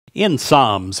In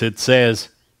Psalms it says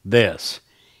this,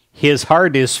 his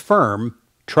heart is firm,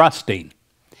 trusting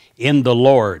in the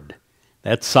Lord.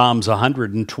 That's Psalms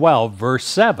 112, verse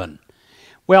 7.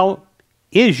 Well,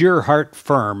 is your heart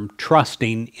firm,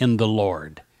 trusting in the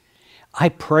Lord? I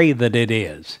pray that it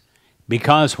is,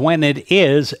 because when it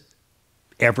is,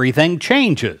 everything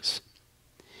changes.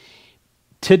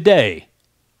 Today,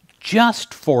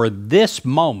 just for this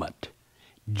moment,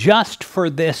 just for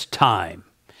this time,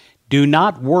 do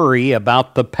not worry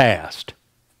about the past.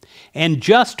 And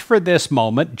just for this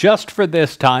moment, just for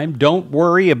this time, don't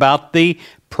worry about the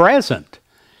present.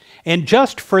 And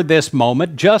just for this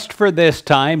moment, just for this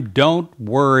time, don't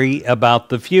worry about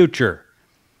the future.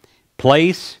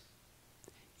 Place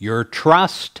your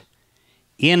trust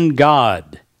in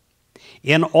God.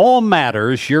 In all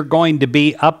matters, you're going to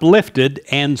be uplifted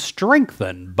and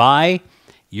strengthened by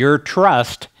your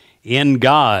trust in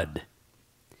God.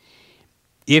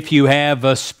 If you have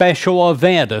a special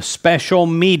event, a special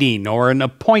meeting, or an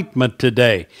appointment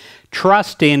today,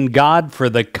 trust in God for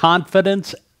the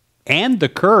confidence and the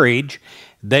courage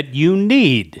that you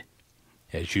need.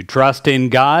 As you trust in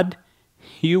God,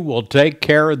 you will take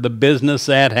care of the business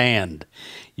at hand.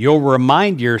 You'll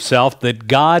remind yourself that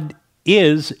God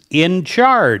is in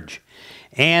charge.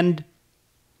 And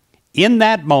in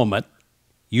that moment,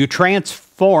 you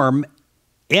transform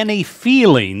any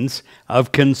feelings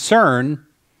of concern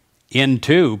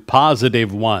into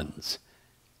positive ones.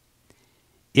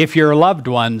 If your loved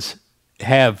ones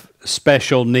have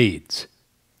special needs,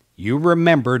 you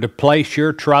remember to place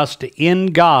your trust in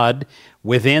God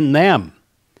within them.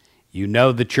 You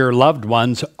know that your loved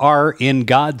ones are in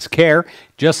God's care,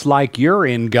 just like you're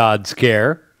in God's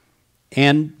care,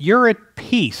 and you're at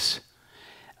peace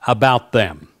about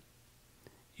them.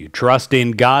 You trust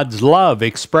in God's love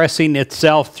expressing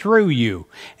itself through you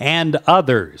and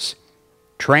others,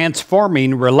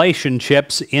 transforming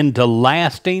relationships into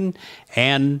lasting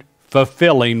and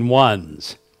fulfilling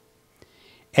ones.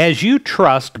 As you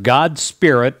trust God's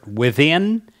Spirit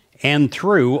within and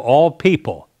through all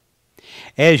people,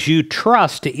 as you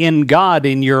trust in God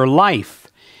in your life,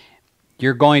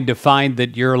 you're going to find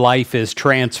that your life is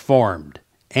transformed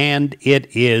and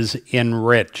it is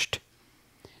enriched.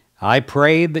 I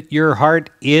pray that your heart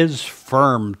is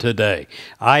firm today.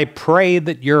 I pray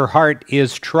that your heart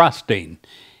is trusting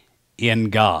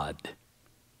in God.